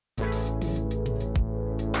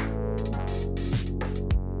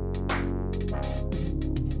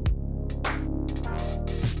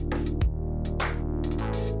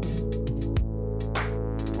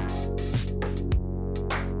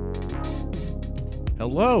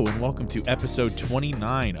Hello, and welcome to episode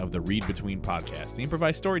 29 of the Read Between podcast, the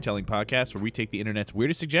improvised storytelling podcast where we take the internet's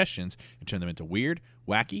weirdest suggestions and turn them into weird,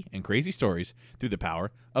 wacky, and crazy stories through the power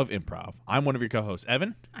of improv. I'm one of your co-hosts,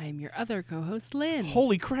 Evan. I'm your other co-host, Lynn.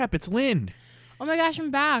 Holy crap, it's Lynn. Oh my gosh, I'm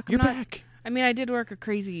back. You're back. I mean, I did work a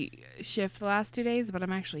crazy shift the last 2 days, but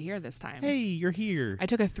I'm actually here this time. Hey, you're here. I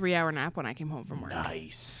took a 3-hour nap when I came home from work.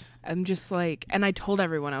 Nice. I'm just like, and I told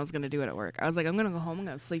everyone I was going to do it at work. I was like, I'm going to go home, I'm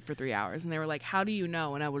going to sleep for 3 hours. And they were like, how do you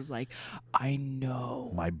know? And I was like, I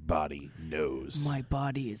know. My body knows. My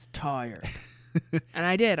body is tired. And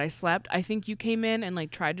I did. I slept. I think you came in and like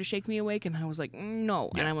tried to shake me awake, and I was like, no.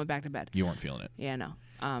 Yeah. And I went back to bed. You weren't feeling it. Yeah, no.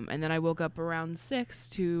 And then I woke up around 6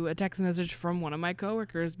 to a text message from one of my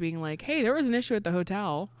coworkers being like, hey, there was an issue at the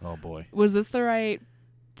hotel. Oh, boy. Was this the right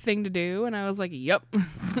thing to do? And I was like, yep.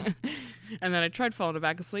 And then I tried falling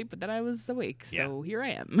back asleep, but then I was awake. So Here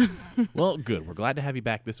I am. Well, good. We're glad to have you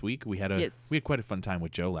back this week. We had Yes. quite a fun time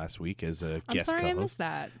with Joe last week as a guest I'm sorry co-host. I missed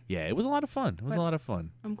that. Yeah, it was a lot of fun.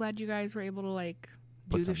 I'm glad you guys were able to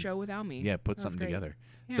Put do something- the show without me. Yeah, put That was something great. together.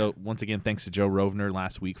 Yeah. So once again, thanks to Joe Rovner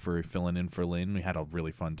last week for filling in for Lynn. We had a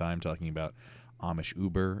really fun time talking about Amish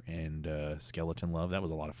Uber and Skeleton Love. That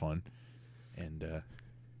was a lot of fun. And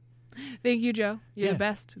Thank you, Joe. You're Yeah. the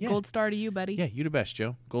best. Yeah. Gold star to you, buddy. yeah, you the best,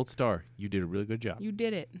 Joe. Gold star. You did a really good job. You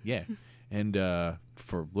did it. Yeah. And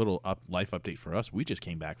for a little life update for us, we just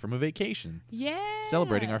came back from a vacation. Yeah.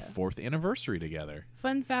 Celebrating our 4th anniversary together.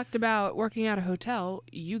 Fun fact about working at a hotel,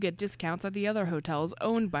 you get discounts at the other hotels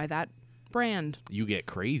owned by that brand. You get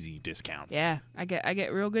crazy discounts. Yeah, I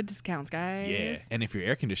get real good discounts, guys. Yeah. And if your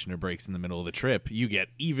air conditioner breaks in the middle of the trip, you get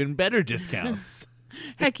even better discounts.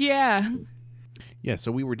 Heck yeah. Yeah,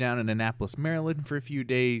 so we were down in Annapolis, Maryland for a few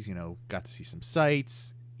days, got to see some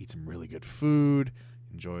sights, eat some really good food,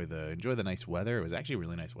 enjoy the nice weather. It was actually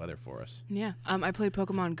really nice weather for us. Yeah. I played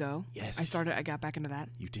Pokemon Go. Yes. I got back into that.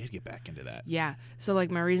 You did get back into that. Yeah. So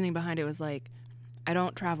my reasoning behind it was I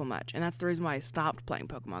don't travel much, and that's the reason why I stopped playing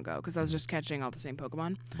Pokemon Go, because I was just catching all the same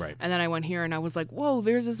Pokemon. Right. And then I went here and I was like, whoa,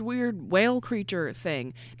 there's this weird whale creature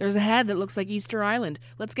thing. There's a head that looks like Easter Island.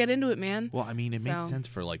 Let's get into it, man. Well, I mean, it made So- sense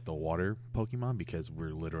for the water Pokemon because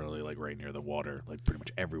we're literally right near the water, pretty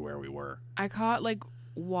much everywhere we were. I caught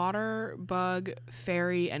water, bug,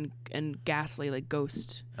 fairy, and ghastly,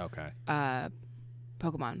 ghost Okay.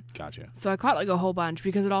 Pokemon. Gotcha. So I caught a whole bunch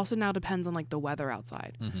because it also now depends on the weather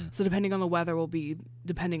outside. Mm-hmm. So depending on the weather will be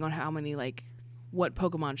depending on how many what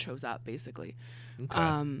Pokemon shows up basically. Okay.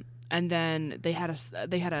 And then they had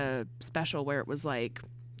a special where it was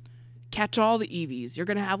catch all the Eevees. You're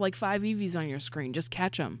gonna have 5 Eevees on your screen. Just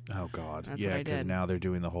catch them. Oh God. That's yeah, what I because did. now they're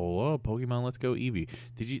doing the whole Pokemon Let's Go Eevee.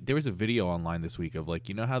 There was a video online this week of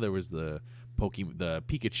how there was the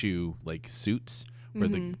Pikachu suits where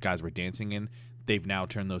the guys were dancing in. They've now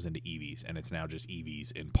turned those into Eevees, and it's now just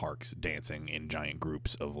Eevees in parks dancing in giant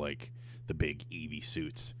groups of the big Eevee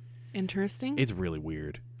suits. Interesting. It's really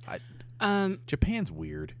weird. Japan's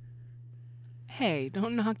weird. Hey,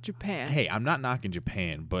 don't knock Japan. Hey, I'm not knocking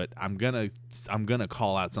Japan, but I'm gonna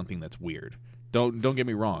call out something that's weird. Don't get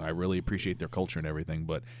me wrong. I really appreciate their culture and everything,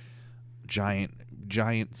 but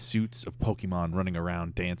giant suits of Pokemon running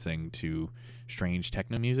around dancing to strange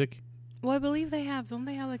techno music. Well, I believe they have. Don't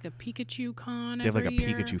they have a Pikachu con? They have every year?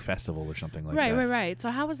 Pikachu festival or something like right, that. Right.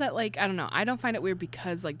 So how was that I don't know. I don't find it weird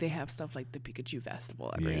because they have stuff like the Pikachu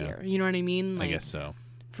festival every Yeah. year. You know what I mean? I guess so.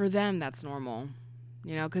 For them, that's normal.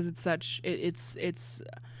 Because it's it's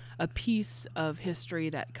a piece of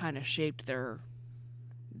history that kind of shaped their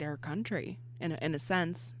country in a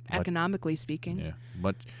sense, economically speaking. Yeah,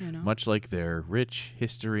 much like their rich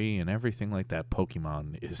history and everything like that,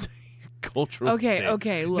 Pokemon is cultural.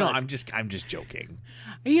 Okay. Look, No, I'm just joking.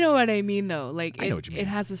 You know what I mean, though. I know what you mean. It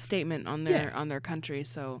has a statement on their country,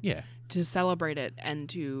 so Yeah. to celebrate it and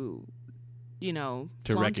to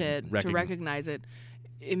flaunt it, to recognize it,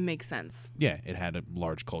 it makes sense. Yeah, it had a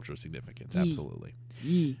large cultural significance. Yee. Absolutely.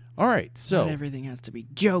 Yee. All right, so Not everything has to be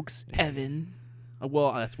jokes, Evan.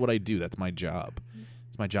 well, that's what I do. That's my job.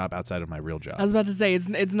 It's my job outside of my real job. I was about to say it's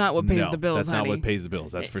not what pays No, the bills, that's honey. not what pays the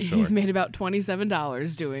bills. That's for You sure. made about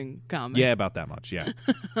 $27 doing comedy. Yeah, about that much. Yeah,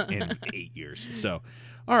 in 8 years. So,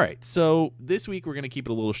 all right. So this week we're going to keep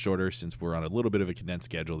it a little shorter since we're on a little bit of a condensed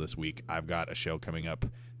schedule this week. I've got a show coming up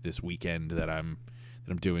this weekend that I'm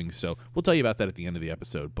doing. So we'll tell you about that at the end of the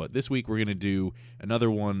episode. But this week we're going to do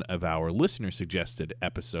another one of our listener suggested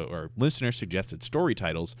story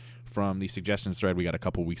titles from the suggestions thread we got a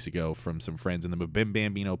couple weeks ago from some friends in the Bim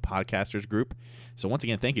Bambino podcasters group. So once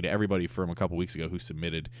again, thank you to everybody from a couple weeks ago who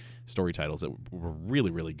submitted story titles that were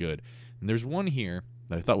really, really good. And there's one here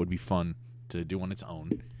that I thought would be fun to do on its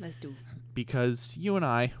own. Let's do. Because you and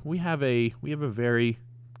I, we have a very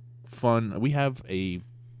fun, we have a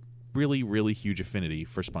really, really huge affinity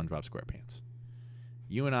for SpongeBob SquarePants.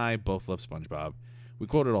 You and I both love SpongeBob. We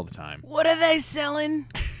quote it all the time. What are they selling?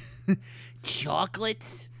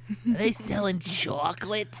 Chocolates? Are they selling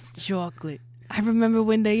chocolates? Chocolate. I remember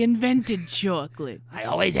when they invented chocolate. I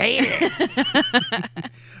always hated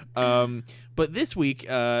it. But this week,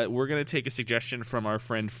 we're going to take a suggestion from our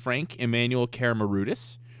friend Frank Emmanuel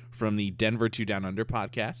Karamarudis from the Denver to Down Under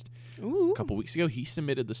podcast. Ooh. A couple weeks ago, he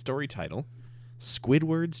submitted the story title,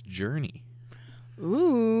 Squidward's Journey.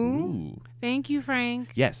 Ooh. Thank you, Frank.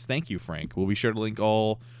 Yes, thank you, Frank. We'll be sure to link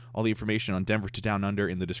all the information on Denver to Down Under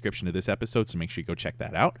in the description of this episode, so make sure you go check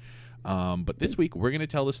that out. But this week, we're going to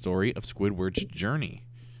tell the story of Squidward's journey.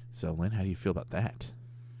 So, Lynn, how do you feel about that?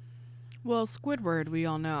 Well, Squidward, we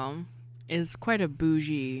all know, is quite a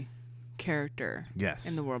bougie character. Yes.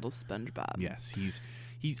 In the world of SpongeBob. Yes, he's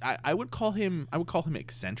I would call him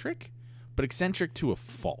eccentric, but eccentric to a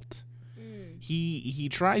fault. He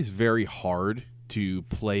tries very hard to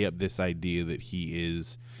play up this idea that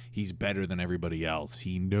he's better than everybody else.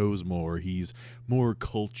 He knows more. He's more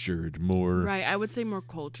cultured, more Right, I would say more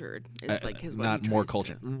cultured is like his not more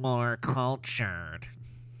cultured. More cultured.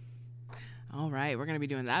 All right, we're going to be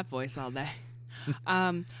doing that voice all day.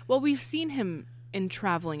 Well, we've seen him in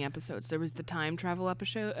traveling episodes. There was the time travel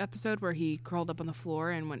episode where he curled up on the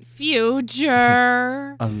floor and went,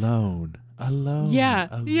 future. Alone. Yeah.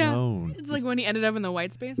 Alone. It's like when he ended up in the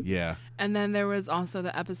white space. Yeah. And then there was also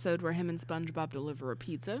the episode where him and SpongeBob deliver a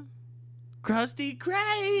pizza. Krusty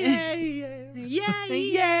Krab.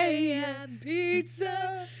 Yeah,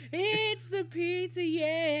 pizza. It's the pizza,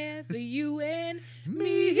 yeah, for you and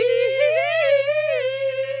me.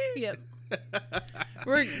 Yep.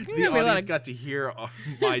 The audience got to hear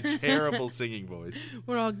my terrible singing voice.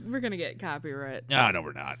 We're gonna get copyright. No,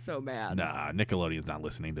 we're not. So bad. Nah, Nickelodeon's not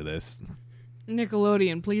listening to this.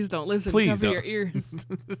 Nickelodeon, please don't listen. Please Cover don't. your ears.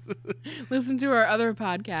 Listen to our other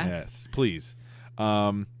podcasts. Yes, please.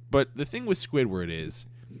 But the thing with Squidward is,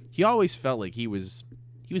 he always felt like he was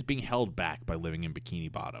being held back by living in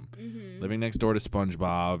Bikini Bottom, living next door to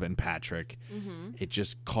SpongeBob and Patrick. It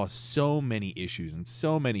just caused so many issues and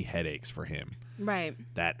so many headaches for him. Right.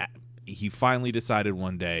 That he finally decided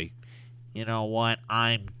one day, You know what?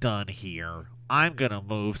 I'm done here. I'm gonna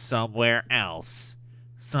move somewhere else.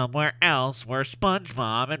 Somewhere else where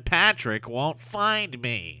SpongeBob and Patrick won't find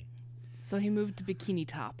me. So he moved to Bikini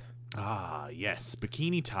Top. ah, yes,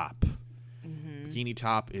 Bikini Top. Bikini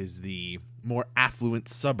Top is the more affluent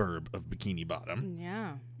suburb of Bikini Bottom.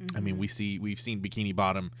 Yeah. I mean, we've seen Bikini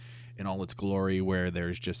Bottom in all its glory, where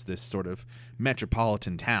there's just this sort of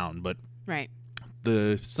metropolitan town, but Right.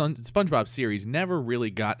 the SpongeBob series never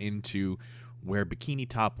really got into where Bikini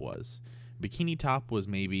Top was. Bikini Top was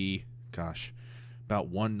maybe, about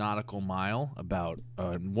 1 nautical mile,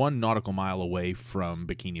 away from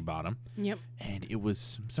Bikini Bottom. Yep. And it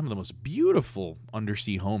was some of the most beautiful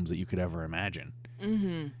undersea homes that you could ever imagine.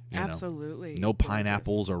 Absolutely. No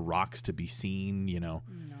pineapples or rocks to be seen,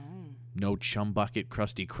 no chum bucket,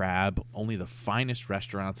 Krusty Krab, only the finest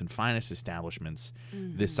restaurants and finest establishments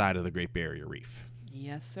this side of the Great Barrier Reef.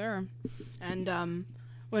 Yes, sir. And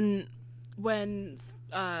when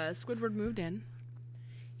Squidward moved in,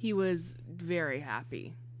 he was very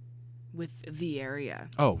happy with the area.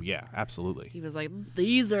 Oh, yeah, absolutely. He was like,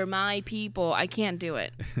 these are my people. I can't do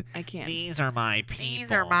it. I can't. These are my people.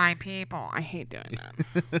 These are my people. I hate doing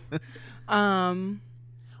that.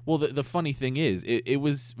 Well, the funny thing is, it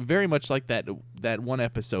was very much like that one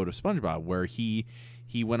episode of SpongeBob where he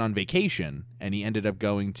went on vacation and he ended up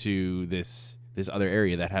going to this other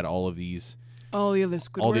area that had all the other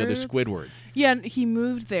Squidwards. Yeah, and he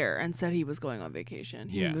moved there and said he was going on vacation.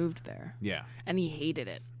 He Yeah. moved there. Yeah. And he hated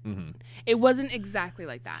it. Mm-hmm. It wasn't exactly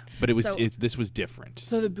like that. But this was different.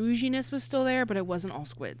 So the bouginess was still there, but it wasn't all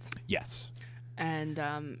squids. Yes. And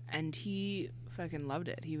he fucking loved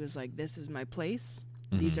it. He was like, this is my place.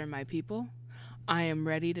 These are my people. I am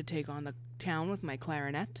ready to take on the town with my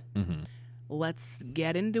clarinet. Let's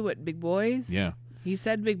get into it, big boys. Yeah. He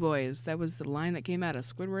said big boys. That was the line that came out of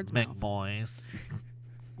Squidward's mouth. Big boys.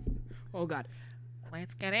 Oh, God.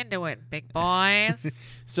 Let's get into it, big boys.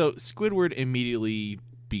 So Squidward immediately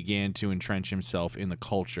began to entrench himself in the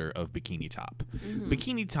culture of Bikini Top.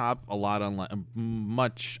 Bikini Top,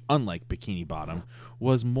 much unlike Bikini Bottom,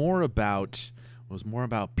 was more about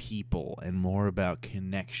people and more about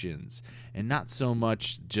connections, and not so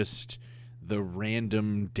much just the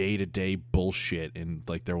random day-to-day bullshit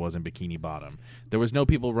like there was in Bikini Bottom. There was no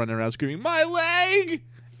people running around screaming, "My leg!"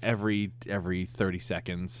 every 30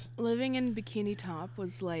 seconds. Living in Bikini Top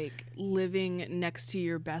was like living next to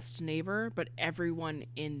your best neighbor, but everyone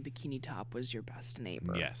in Bikini Top was your best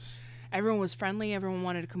neighbor. Yes. Everyone was friendly. Everyone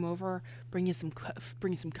wanted to come over, bring you some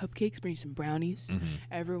cupcakes, bring you some brownies. Mm-hmm.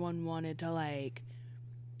 Everyone wanted to like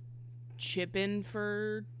chip in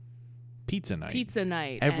for Pizza night. pizza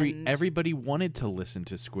night. Everybody wanted to listen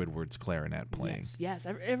to Squidward's clarinet playing. Yes.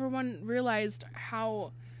 Everyone realized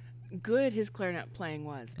how good his clarinet playing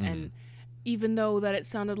was, and even though that it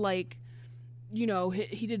sounded like, you know,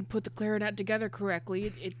 he didn't put the clarinet together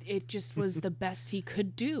correctly, it just was the best he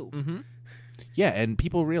could do. Mm-hmm. Yeah, and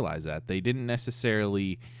people realize that. They didn't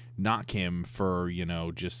necessarily knock him for, you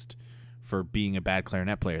know, just for being a bad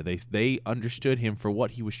clarinet player. They understood him for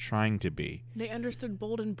what he was trying to be. They understood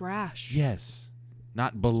bold and brash. Yes.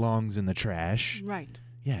 Not belongs in the trash. Right.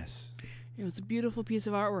 Yes. It was a beautiful piece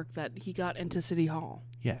of artwork that he got into City Hall.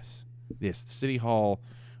 Yes. Yes, the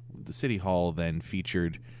City Hall then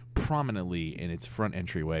featured prominently in its front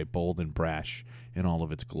entryway Bold and Brash in all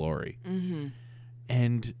of its glory. Mm-hmm.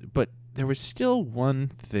 But there was still one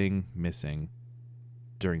thing missing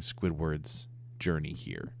during Squidward's journey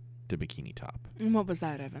here to Bikini Top. And what was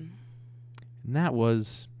that, Evan? And that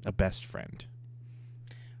was a best friend.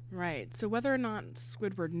 Right. So whether or not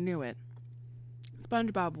Squidward knew it,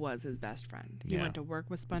 SpongeBob was his best friend. He Yeah. went to work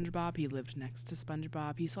with SpongeBob. He lived next to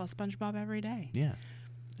SpongeBob. He saw SpongeBob every day. Yeah.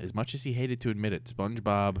 As much as he hated to admit it,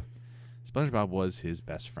 SpongeBob was his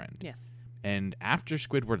best friend. Yes. And after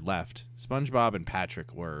Squidward left, SpongeBob and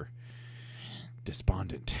Patrick were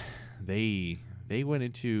despondent. They went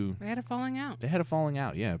into... They had a falling out. They had a falling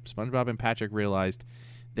out, yeah. SpongeBob and Patrick realized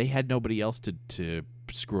they had nobody else to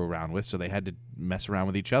screw around with, so they had to mess around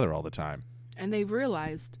with each other all the time. And they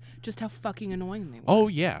realized just how fucking annoying they were. Oh,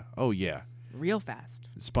 yeah. Oh, yeah. Real fast.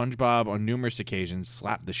 SpongeBob, on numerous occasions,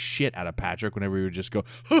 slapped the shit out of Patrick whenever he would just go,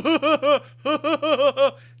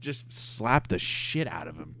 just slap the shit out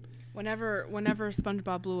of him. Whenever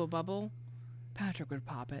SpongeBob blew a bubble, Patrick would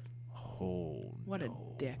pop it. Oh, What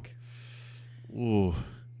no. a dick. Ooh.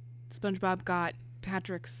 SpongeBob got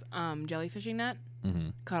Patrick's jellyfishing net, Mm-hmm.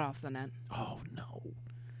 cut off the net. Oh, no.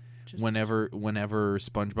 Just Whenever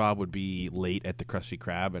SpongeBob would be late at the Krusty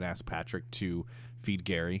Krab and ask Patrick to feed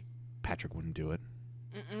Gary, Patrick wouldn't do it.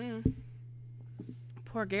 Mm-mm.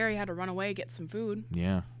 Poor Gary had to run away, get some food.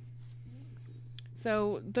 Yeah.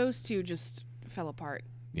 So those two just fell apart.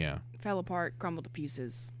 Yeah. Crumbled to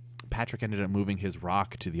pieces. Patrick ended up moving his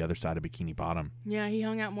rock to the other side of Bikini Bottom. Yeah, he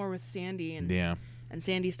hung out more with Sandy, and Yeah.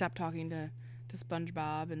 Sandy stopped talking to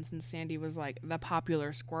SpongeBob, and since Sandy was like the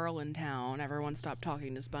popular squirrel in town, everyone stopped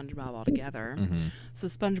talking to SpongeBob altogether. Mm-hmm. So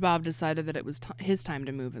SpongeBob decided that it was his time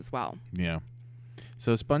to move as well. Yeah.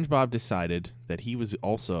 So SpongeBob decided that he was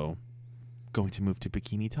also going to move to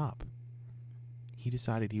Bikini Top. He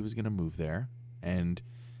decided he was going to move there and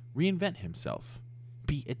reinvent himself,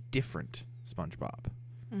 be a different SpongeBob.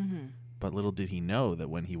 Mm-hmm. But little did he know that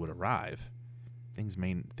when he would arrive,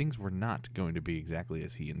 things were not going to be exactly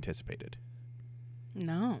as he anticipated.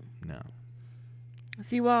 No. No.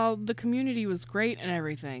 See, while the community was great and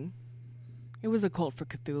everything, it was a cult for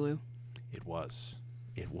Cthulhu. It was.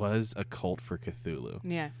 It was a cult for Cthulhu.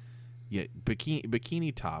 Yeah. Yeah,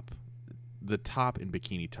 Bikini Top, the top in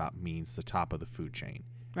Bikini Top means the top of the food chain.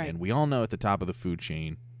 Right. And we all know at the top of the food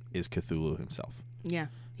chain is Cthulhu himself. Yeah.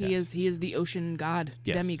 Yes. He is the ocean god,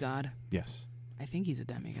 Yes. demigod. Yes. I think he's a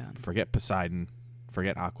demigod. Forget Poseidon,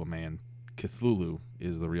 forget Aquaman. Cthulhu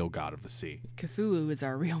is the real god of the sea. Cthulhu is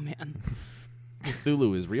our real man.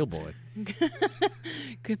 Cthulhu is real boy.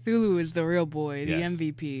 Cthulhu is the real boy, the Yes.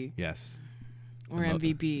 MVP. Yes. Or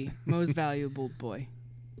MVP, most valuable boy.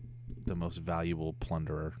 The most valuable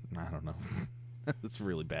plunderer. I don't know. That's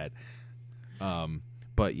really bad.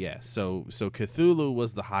 But yeah, so Cthulhu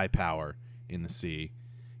was the high power in the sea.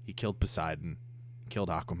 He killed Poseidon, killed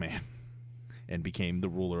Aquaman, and became the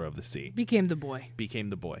ruler of the sea. Became the boy. Became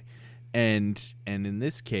the boy. And in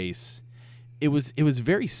this case, it was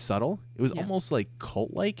very subtle. It was Yes. almost like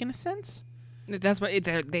cult-like in a sense. That's what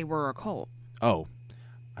they were a cult. Oh,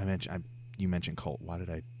 you mentioned cult. Why did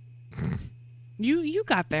I? You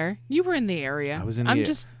got there. You were in the area. I was in I'm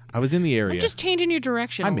the area. I'm just changing your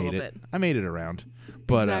direction a little bit. I made it around.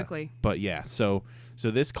 But, Exactly. But yeah, so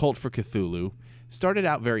this cult for Cthulhu started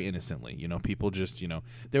out very innocently. You know, people just, you know,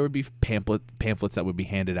 there would be pamphlets that would be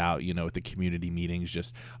handed out, you know, at the community meetings.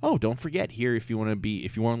 Just, oh, don't forget here if you want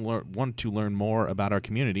to learn more about our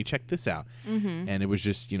community, check this out. Mm-hmm. And it was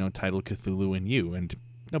just, you know, titled Cthulhu and You, and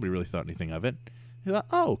nobody really thought anything of it. They thought,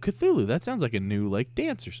 oh, Cthulhu, that sounds like a new like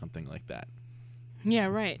dance or something like that. Yeah,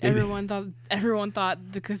 right. Everyone thought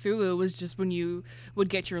the Cthulhu was just when you would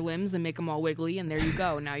get your limbs and make them all wiggly, and there you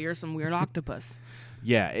go. Now you're some weird octopus.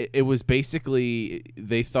 Yeah, it was basically,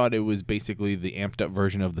 they thought it was basically the amped up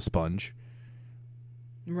version of the sponge.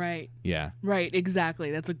 Right. Yeah, Right.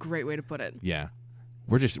 Exactly. That's a great way to put it. yeah.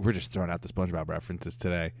 We're just throwing out the SpongeBob references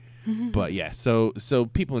today. But yeah, so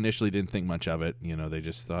people initially didn't think much of it. You know, they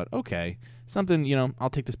just thought, okay, something, you know, I'll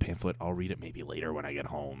take this pamphlet. I'll read it maybe later when I get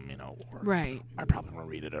home, you know. Or Right. I probably won't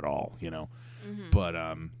read it at all, you know.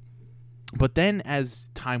 But then as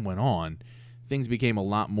time went on, things became a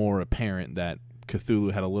lot more apparent that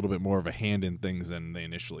Cthulhu had a little bit more of a hand in things than they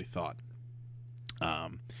initially thought.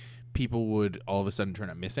 People would all of a sudden turn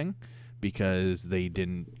up missing because they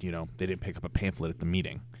didn't pick up a pamphlet at the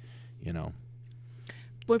meeting, you know.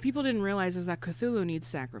 What people didn't realize is that Cthulhu needs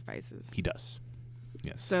sacrifices. He does.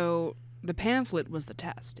 Yes. So the pamphlet was the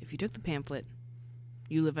test. If you took the pamphlet,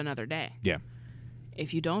 you live another day. Yeah.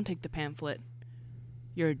 If you don't take the pamphlet,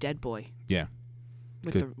 you're a dead boy. Yeah.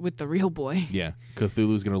 With the real boy. Yeah.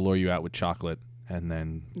 Cthulhu's going to lure you out with chocolate and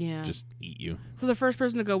then Yeah. just eat you. So the first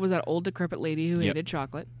person to go was that old decrepit lady who Yep. hated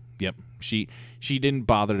chocolate. Yep. She didn't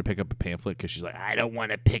bother to pick up a pamphlet because she's like, I don't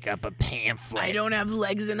want to pick up a pamphlet. I don't have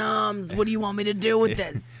legs and arms. What do you want me to do with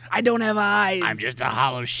this? I don't have eyes. I'm just a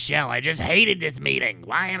hollow shell. I just hated this meeting.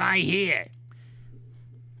 Why am I here?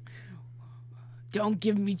 Don't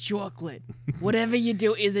give me chocolate. Whatever you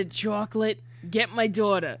do, is it chocolate? Get my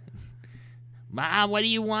daughter. Ma, what do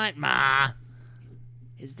you want, Ma?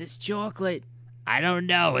 Is this chocolate? I don't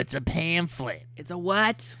know. It's a pamphlet. It's a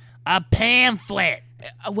what? A pamphlet.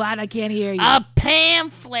 A what? I can't hear you. A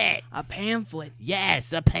pamphlet. A pamphlet.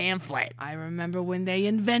 Yes, a pamphlet. I remember when they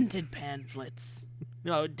invented pamphlets.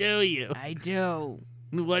 Oh, do you? I do.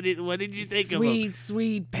 What did you think of Sweet,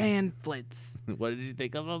 sweet pamphlets. them? What did you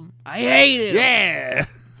think of them? I hate it. Yeah.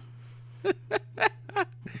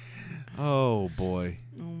 Oh, boy.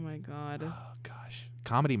 Oh my god. Oh, gosh.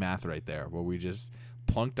 Comedy math right there, where we just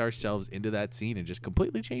plunked ourselves into that scene and just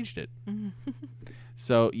completely changed it.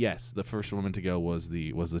 So, yes, the first woman to go was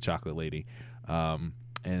the chocolate lady. And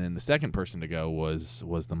then the second person to go was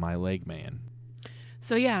the My Leg Man.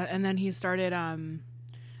 So yeah, and then he started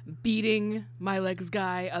beating my leg's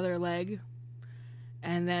guy, other leg.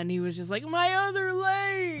 And then he was just like, my other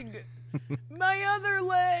leg! My other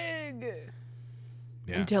leg!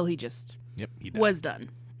 Yeah. Until he just Yep, he died. was done.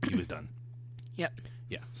 He was done. Yep.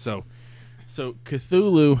 Yeah. So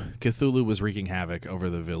Cthulhu was wreaking havoc over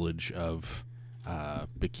the village of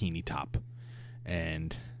Bikini Top,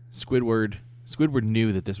 and Squidward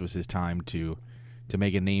knew that this was his time to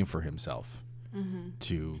make a name for himself,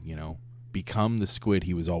 to become the squid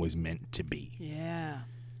he was always meant to be. Yeah.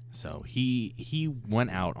 So he went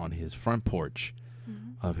out on his front porch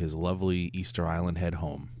of his lovely Easter Island head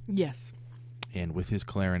home, Yes. and with his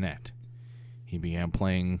clarinet, he began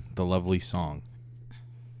playing the lovely song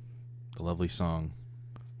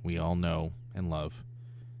we all know and love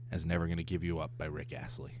as Never Gonna Give You Up by Rick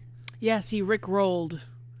Astley. Yes, he rickrolled.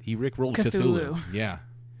 He rickrolled Cthulhu. Cthulhu. Yeah.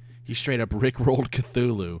 He straight up rickrolled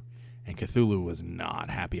Cthulhu, and Cthulhu was not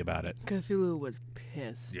happy about it. Cthulhu was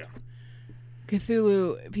pissed. Yeah.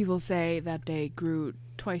 Cthulhu, people say that day grew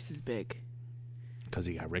twice as big. Because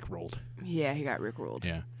he got rickrolled. Yeah, he got rickrolled.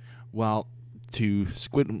 Yeah. Well,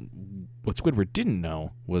 what Squidward didn't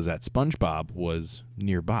know was that SpongeBob was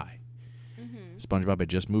nearby. SpongeBob had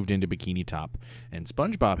just moved into Bikini Top, and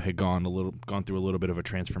SpongeBob had gone through a little bit of a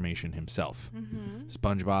transformation himself.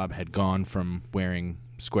 SpongeBob had gone from wearing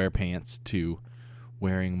square pants to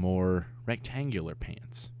wearing more rectangular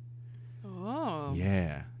pants. Oh.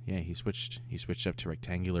 Yeah, he switched up to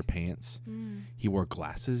rectangular pants. He wore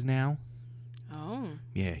glasses now. Oh.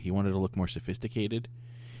 Yeah, he wanted to look more sophisticated.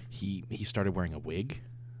 He started wearing a wig.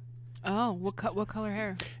 Oh, what color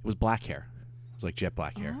hair? It was black hair. It was like jet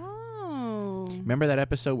black hair. Oh. Remember that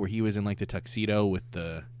episode where he was in like the tuxedo with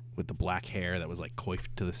the black hair that was like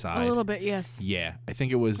coiffed to the A side? little bit, yes. Yeah, I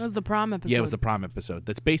think it was. That was the prom episode. Yeah, it was the prom episode.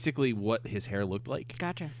 That's basically what his hair looked like.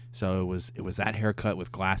 Gotcha. So it was that haircut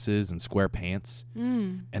with glasses and square pants,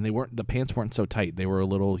 and the pants weren't so tight. They were a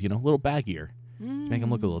little baggier, to make him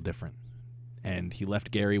look a little different. And he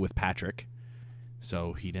left Gary with Patrick,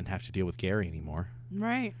 so he didn't have to deal with Gary anymore.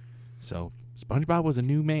 Right. So SpongeBob was a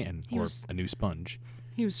new man, He or was- a new sponge.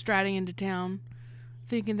 He was striding into town,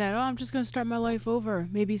 thinking that, I'm just going to start my life over.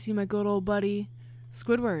 Maybe see my good old buddy,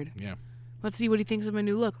 Squidward. Yeah. Let's see what he thinks of my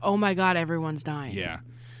new look. Oh my God, everyone's dying. Yeah.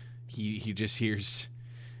 He just hears,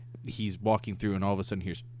 he's walking through and all of a sudden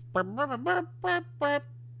hears,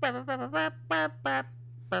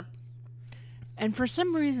 And for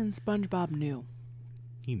some reason, SpongeBob knew.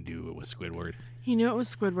 he knew it was Squidward. He knew it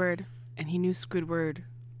was Squidward, and he knew Squidward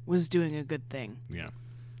was doing a good thing. Yeah.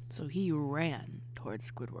 So he ran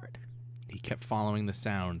towards Squidward. He kept following the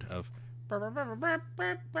sound of.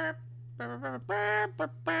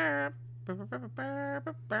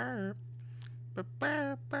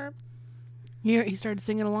 He started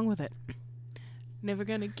singing along with it. Never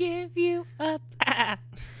gonna give you up.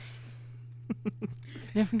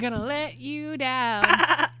 Never gonna let you down.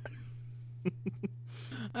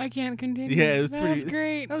 I can't continue. Yeah, it was That's pretty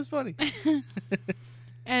great. That was funny.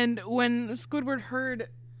 And when Squidward heard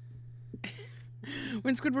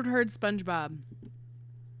SpongeBob,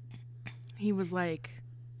 he was like,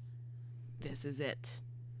 "This is it.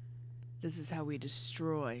 This is how we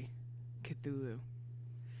destroy Cthulhu."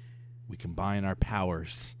 We combine our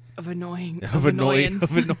powers Of annoyance. of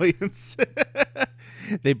annoyance.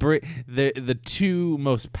 They bring the two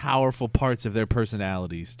most powerful parts of their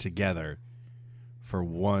personalities together for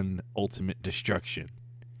one ultimate destruction.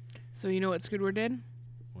 So you know what Squidward did?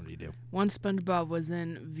 What did he do? Once SpongeBob was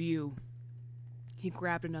in view, he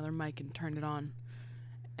grabbed another mic and turned it on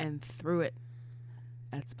and threw it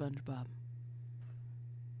at SpongeBob.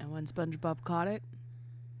 And when SpongeBob caught it,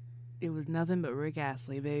 it was nothing but Rick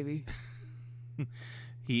Astley, baby.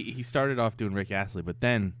 He started off doing Rick Astley, but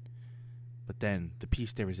then the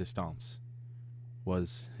piece de resistance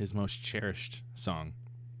was his most cherished song.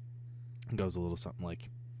 It goes a little something like,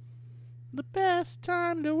 "The best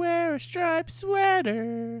time to wear a striped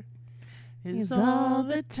sweater is all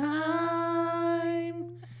the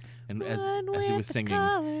time." And as he was singing,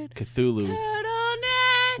 Cthulhu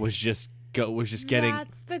was just getting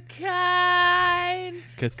That's the kind.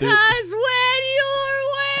 Cthulhu. 'Cause when you're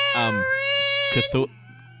wearing. Cthulhu.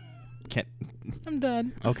 Can't. I'm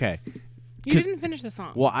done. Okay. You didn't finish the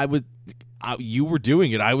song. Well, you were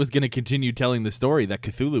doing it. I was going to continue telling the story that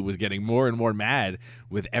Cthulhu was getting more and more mad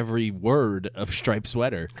with every word of striped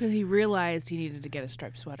sweater. Because he realized he needed to get a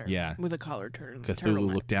striped sweater. Yeah. With a collar turtle.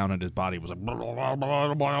 Cthulhu looked down at his body, was like,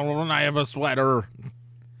 "I have a sweater."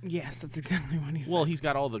 Yes, that's exactly what he said. Well, he's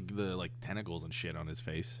got all the like tentacles and shit on his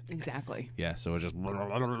face. Exactly. Yeah, so it's just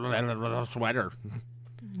sweater.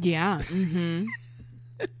 Yeah. Mm-hmm.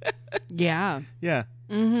 Yeah. Yeah,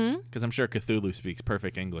 Mm-hmm. because I'm sure Cthulhu speaks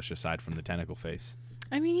perfect English aside from the tentacle face.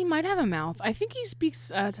 I mean, he might have a mouth. I think he speaks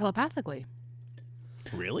telepathically.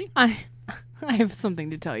 Really? I have something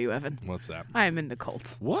to tell you, Evan. What's that? I am in the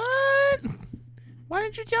cult. What? Why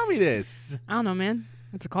didn't you tell me this? I don't know, man.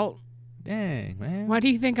 It's a cult. Dang, man. Why do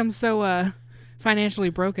you think I'm so financially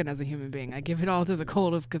broken as a human being? I give it all to the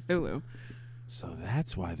cult of Cthulhu. So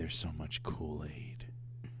that's why there's so much Kool-Aid.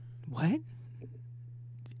 What?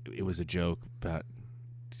 It was a joke about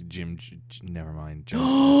Jim. Never mind. Joke.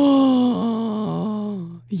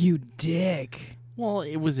 You dick. Well,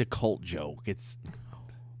 it was a cult joke. It's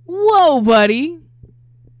Whoa, buddy.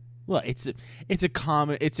 well, it's a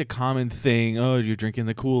common thing. Oh, you're drinking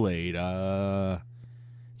the Kool-Aid.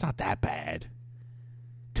 It's not that bad.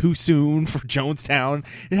 Too soon for Jonestown.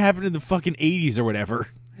 It happened in the fucking 80s or whatever.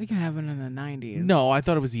 I think it happened in the 90s. No, I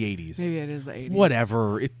thought it was the 80s. Maybe it is the 80s.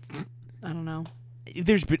 Whatever. I don't know.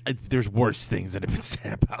 There's worse things that have been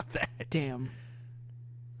said about that. Damn.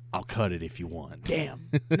 I'll cut it if you want. Damn.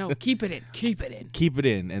 No, keep it in. Keep it in. Keep it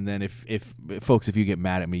in, and then if folks, if you get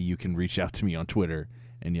mad at me, you can reach out to me on Twitter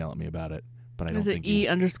and yell at me about it. But I don't Is it think you.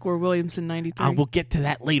 E_Williamson 93? I will get to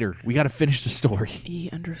that later. We got to finish the story.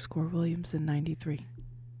 E_Williamson 93.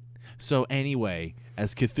 So anyway,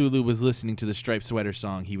 as Cthulhu was listening to the Striped Sweater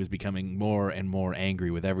song, he was becoming more and more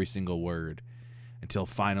angry with every single word, until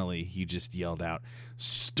finally he just yelled out,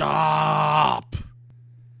 "Stop!"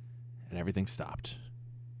 And everything stopped.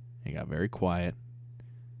 It got very quiet.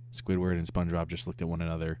 Squidward and SpongeBob just looked at one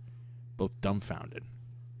another, both dumbfounded.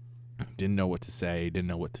 Didn't know what to say, didn't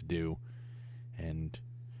know what to do. And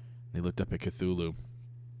they looked up at Cthulhu.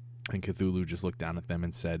 And Cthulhu just looked down at them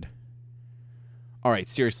and said, "All right,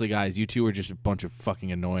 seriously, guys, you two are just a bunch of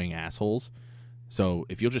fucking annoying assholes. So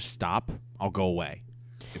if you'll just stop, I'll go away.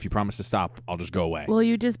 If you promise to stop, I'll just go away." Will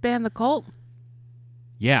you disband the cult?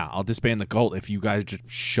 Yeah, I'll disband the cult if you guys just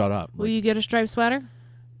shut up. Will you get a striped sweater?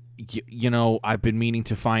 You know, I've been meaning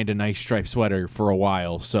to find a nice striped sweater for a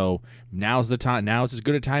while, so now's the time. Now's as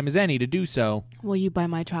good a time as any to do so. Will you buy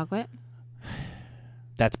my chocolate?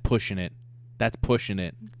 That's pushing it. That's pushing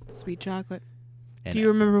it. Sweet chocolate. And Do you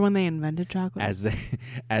remember when they invented chocolate?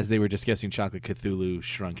 as they were discussing chocolate, Cthulhu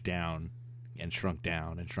shrunk down and shrunk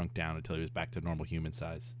down and shrunk down until he was back to normal human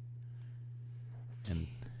size. And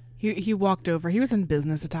He walked over. He was in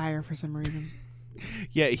business attire for some reason.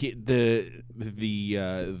 yeah, the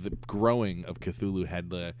growing of Cthulhu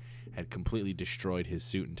had had completely destroyed his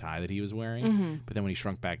suit and tie that he was wearing. But then when he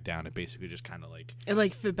shrunk back down, it basically just kind of like It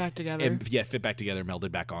like fit back together. fit back together,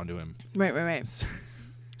 melded back onto him. Right.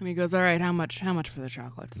 And he goes, "All right, how much for the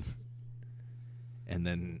chocolates?" And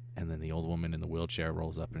then the old woman in the wheelchair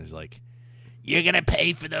rolls up and is like, You're gonna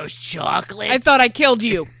pay for those chocolates? I thought I killed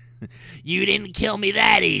you. You didn't kill me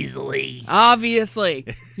that easily. Obviously,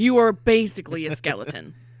 you were basically a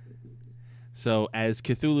skeleton. So as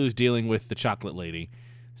Cthulhu's dealing with the chocolate lady,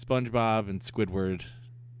 SpongeBob and Squidward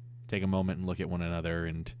take a moment and look at one another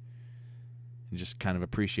and just kind of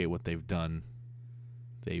appreciate what they've done.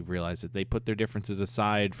 They realize that they put their differences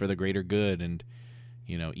aside for the greater good, and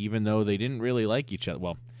even though they didn't really like each other,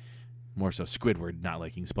 well, more so Squidward not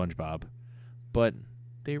liking SpongeBob, but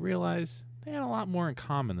they realize they had a lot more in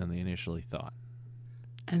common than they initially thought.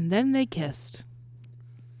 And then they kissed.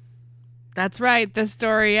 That's right. The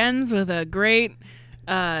story ends with a great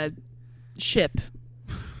ship.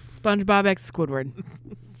 SpongeBob x Squidward.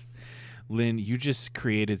 Lynn, you just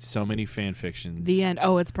created so many fan fictions. The end.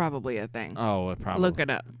 Oh, it's probably a thing. Oh, it probably. Look it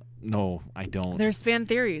up. No, I don't. There's fan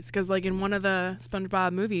theories because, like, in one of the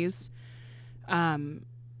SpongeBob movies,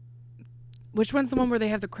 which one's the one where they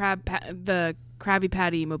have the Krabby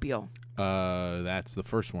Patty mobile? That's the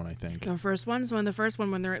first one, I think. The first one. So in the first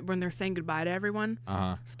one, when they're saying goodbye to everyone,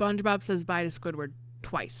 SpongeBob says bye to Squidward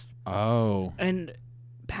twice. Oh. And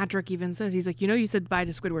Patrick even says, he's like, you said bye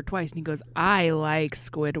to Squidward twice, and he goes, I like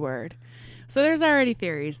Squidward. So there's already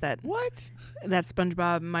theories that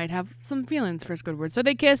SpongeBob might have some feelings for Squidward. So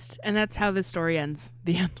they kissed, and that's how this story ends.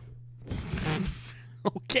 The end.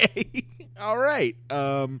 Okay. All right.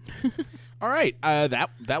 All right.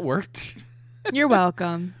 That worked. You're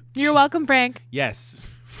welcome. You're welcome, Frank. Yes.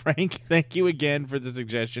 Frank, thank you again for the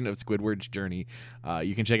suggestion of Squidward's Journey.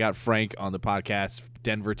 You can check out Frank on the podcast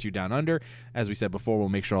Denver to Down Under. As we said before, we'll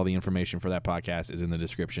make sure all the information for that podcast is in the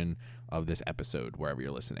description of this episode, wherever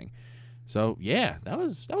you're listening. So, yeah, that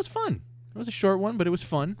was fun. It was a short one, but it was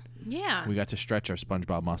fun. Yeah. We got to stretch our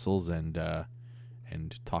SpongeBob muscles and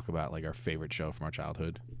talk about like our favorite show from our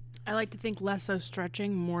childhood. I like to think less so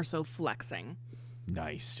stretching, more so flexing.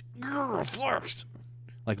 Nice. Grr, flex.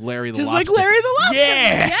 Like Larry the Just Lobster. like Larry the Lobster.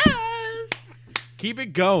 Yeah. Yes. Keep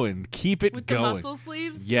it going. Keep it With going. the muscle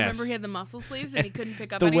sleeves. Yes. Remember he had the muscle sleeves and he couldn't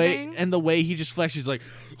pick up the anything? way he just flexes, he's like,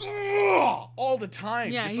 all the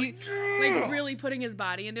time. Yeah, just like really putting his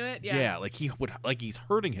body into it. Yeah. Yeah, like he's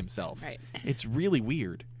hurting himself. Right. It's really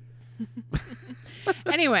weird.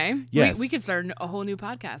 Anyway, Yes. we could start a whole new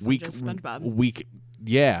podcast We on just SpongeBob.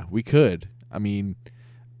 We could. I mean,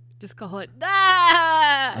 Just call it.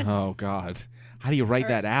 Ah! oh God, how do you write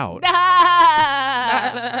that out?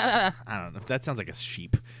 Ah! I don't know. That sounds like a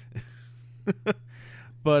sheep.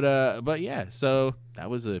 But yeah. So that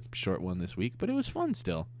was a short one this week, but it was fun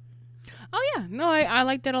still. Oh yeah, no, I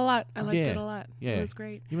liked it a lot. I liked Yeah. it a lot. Yeah. It was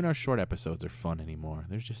great. Even our short episodes are fun anymore.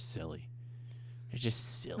 They're just silly. They're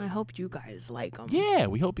just silly. I hope you guys like them. Yeah,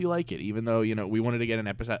 we hope you like it. Even though we wanted to get an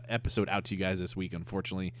episode out to you guys this week.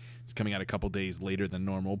 Unfortunately, it's coming out a couple days later than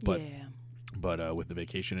normal. But with the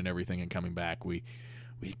vacation and everything and coming back, we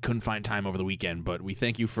couldn't find time over the weekend. But we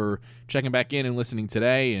thank you for checking back in and listening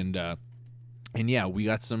today. And yeah, we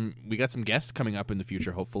got some guests coming up in the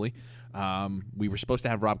future. Hopefully, we were supposed to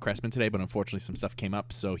have Rob Cressman today, but unfortunately some stuff came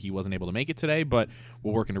up, so he wasn't able to make it today. But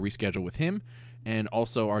we're working to reschedule with him. And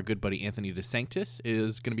also our good buddy Anthony DeSanctis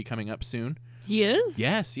is going to be coming up soon. He is?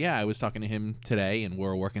 Yes, yeah. I was talking to him today, and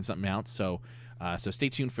we're working something out. So stay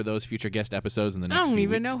tuned for those future guest episodes in the next I don't few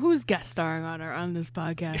even weeks. know who's guest starring on this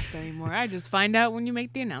podcast anymore. I just find out when you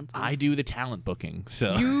make the announcements. I do the talent booking.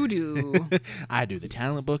 So You do. I do the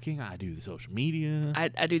talent booking. I do the social media.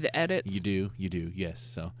 I do the edits. You do, yes.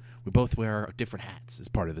 So we both wear different hats as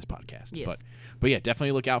part of this podcast. Yes. But yeah,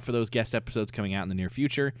 definitely look out for those guest episodes coming out in the near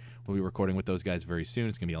future. We'll be recording with those guys very soon.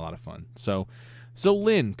 It's going to be a lot of fun. So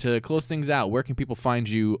Lynn, to close things out, where can people find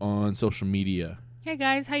you on social media? Hey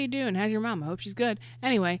guys, how you doing? How's your mom? I hope she's good.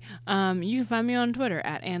 Anyway, you can find me on Twitter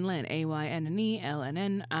at AnnLynn,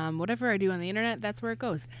 AYNNELNN. Whatever I do on the internet, that's where it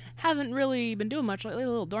goes. Haven't really been doing much lately, a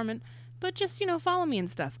little dormant, but just follow me and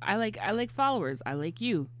stuff. I like followers. I like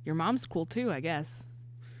you. Your mom's cool too, I guess.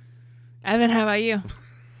 Evan, how about you?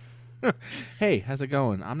 Hey, how's it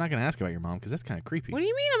going? I'm not going to ask about your mom because that's kind of creepy. What do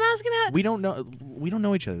you mean? I'm asking how. We don't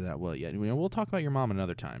know each other that well yet. We'll talk about your mom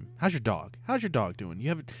another time. How's your dog? How's your dog doing? You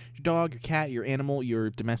have your dog, your cat, your animal, your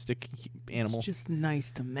domestic animal. It's just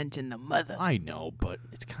nice to mention the mother. I know, but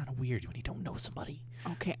it's kind of weird when you don't know somebody.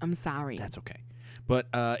 Okay, I'm sorry. That's okay. But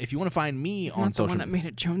if you want to find me on Not the social one that made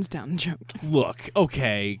a Jonestown joke. Look,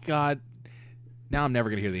 okay, God. Now I'm never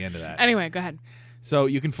going to hear the end of that. Anyway, go ahead. So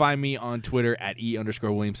you can find me on Twitter at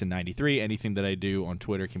E_Williamson93. Anything that I do on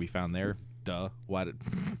Twitter can be found there. Duh. Why did...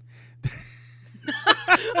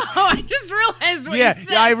 Oh, I just realized what you said.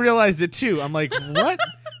 Yeah, I realized it too. I'm like, what?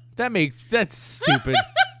 That's stupid.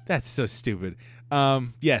 That's so stupid.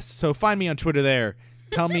 Yes. So find me on Twitter there.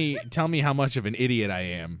 Tell me how much of an idiot I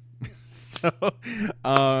am. So,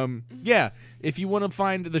 yeah. If you want to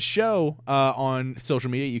find the show on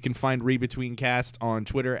social media, you can find Read Between Cast on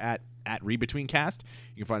Twitter at Read Between Cast.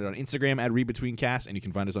 You can find it on Instagram at Read Between Cast, and you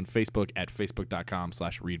can find us on Facebook at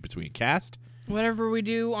facebook.com/Read Between Cast. Whatever we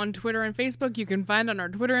do on Twitter and Facebook, you can find on our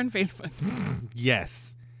Twitter and Facebook.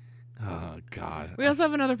 Yes. Oh, God. We also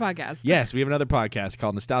have another podcast. Yes, we have another podcast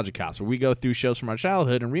called Nostalgia Cops, where we go through shows from our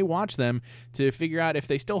childhood and rewatch them to figure out if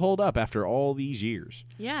they still hold up after all these years.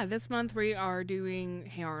 Yeah, this month we are doing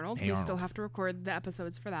Hey Arnold. Hey we Arnold. still have to record the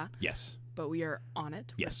episodes for that, Yes. but we are on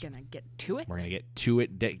it. Yes. We're going to get to it. We're going to get to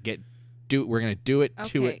it. We're going to do it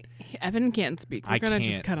to it. Evan can't speak. We're I going to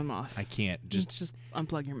just can't. cut him off. I can't. Just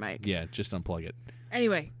unplug your mic. Yeah, just unplug it.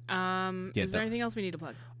 Anyway, is there anything else we need to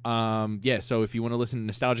plug? Yeah, so if you want to listen to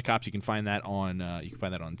Nostalgia Cops, you can find that on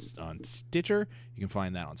on Stitcher. You can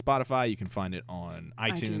find that on Spotify. You can find it on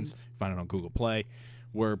iTunes. Find it on Google Play.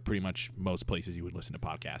 We're pretty much most places you would listen to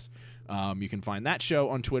podcasts. You can find that show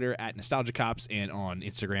on Twitter at Nostalgia Cops and on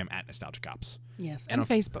Instagram at Nostalgia Cops. Yes, And and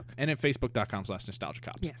Facebook. And at facebook.com/Nostalgia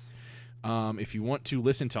Cops. Yes. If you want to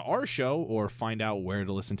listen to our show or find out where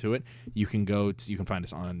to listen to it, you can find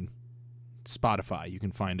us on Spotify. You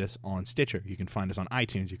can find us on Stitcher. You can find us on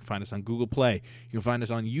iTunes. You can find us on Google Play. You can find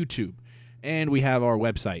us on YouTube. And we have our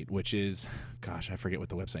website, which is, gosh, I forget what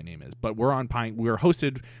the website name is, but we're on Pine. We're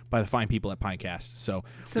hosted by the fine people at Pinecast. So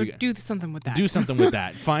Do something with that. do something with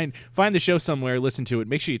that. Find the show somewhere. Listen to it.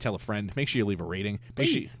 Make sure you tell a friend. Make sure you leave a rating.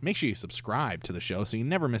 Please. Make sure you subscribe to the show so you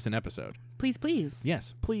never miss an episode. Please, please.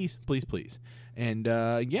 Yes, please, please, please. And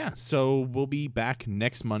yeah, so we'll be back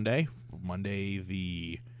next Monday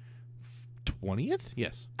the 20th.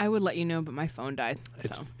 Yes, I would let you know, but my phone died.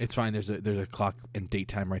 it's fine. There's a clock and date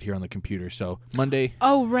time right here on the computer. So Monday.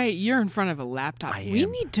 Oh, right. You're in front of a laptop. We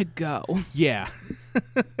am. need to go. Yeah.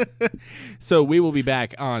 So we will be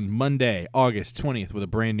back on Monday, August 20th, with a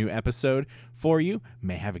brand new episode for you.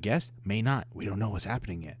 May have a guest, may not. We don't know what's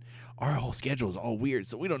happening yet. Our whole schedule is all weird,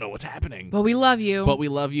 so we don't know what's happening. But we love you. But we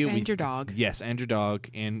love you. And your dog. Yes, and your dog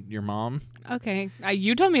and your mom. Okay.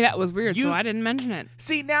 You told me that was weird, so I didn't mention it.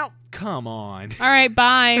 See, now, come on. All right.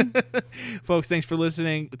 Bye. Folks, thanks for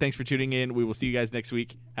listening. Thanks for tuning in. We will see you guys next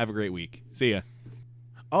week. Have a great week. See ya.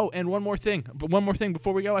 Oh, and one more thing. But one more thing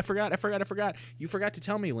before we go. I forgot. You forgot to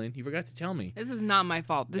tell me, Lynn. You forgot to tell me. This is not my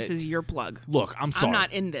fault. This is your plug. Look, I'm sorry. I'm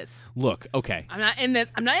not in this. Look, okay. I'm not in this.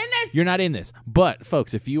 You're not in this. But,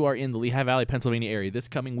 folks, if you are in the Lehigh Valley, Pennsylvania area this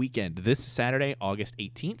coming weekend, this Saturday, August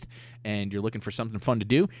 18th, and you're looking for something fun to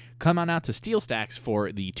do, come on out to Steel Stacks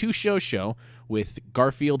for the show with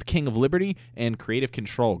Garfield King of Liberty and Creative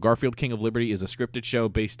Control. Garfield King of Liberty is a scripted show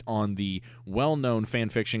based on the well-known fan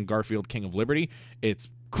fiction Garfield King of Liberty. It's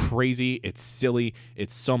crazy. It's silly.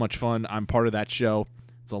 It's so much fun. I'm part of that show.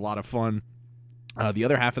 It's a lot of fun. The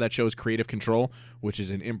other half of that show is Creative Control, which is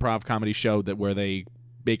an improv comedy show where they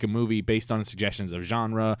make a movie based on suggestions of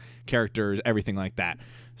genre, characters, everything like that.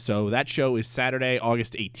 So that show is Saturday,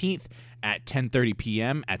 August 18th at 10:30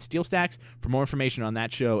 p.m. at Steel Stacks. For more information on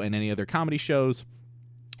that show and any other comedy shows,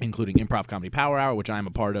 including Improv Comedy Power Hour, which I'm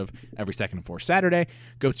a part of every second and fourth Saturday,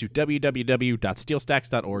 go to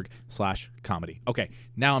www.steelstacks.org/comedy. Okay,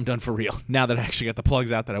 now I'm done for real. Now that I actually got the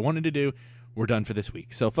plugs out that I wanted to do, we're done for this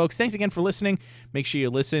week. So, folks, thanks again for listening. Make sure you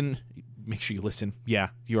listen. Yeah,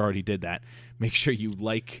 you already did that. Make sure you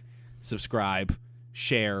like, subscribe,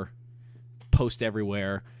 share, post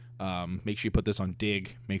everywhere. Make sure you put this on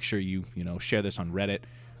Dig. Make sure you share this on Reddit.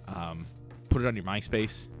 Put it on your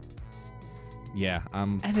MySpace. Yeah,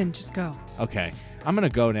 Evan, just go. Okay, I'm gonna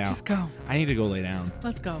go now. Just go. I need to go lay down.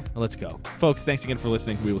 Let's go. Let's go. Folks, thanks again for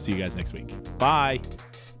listening. We will see you guys next week. Bye.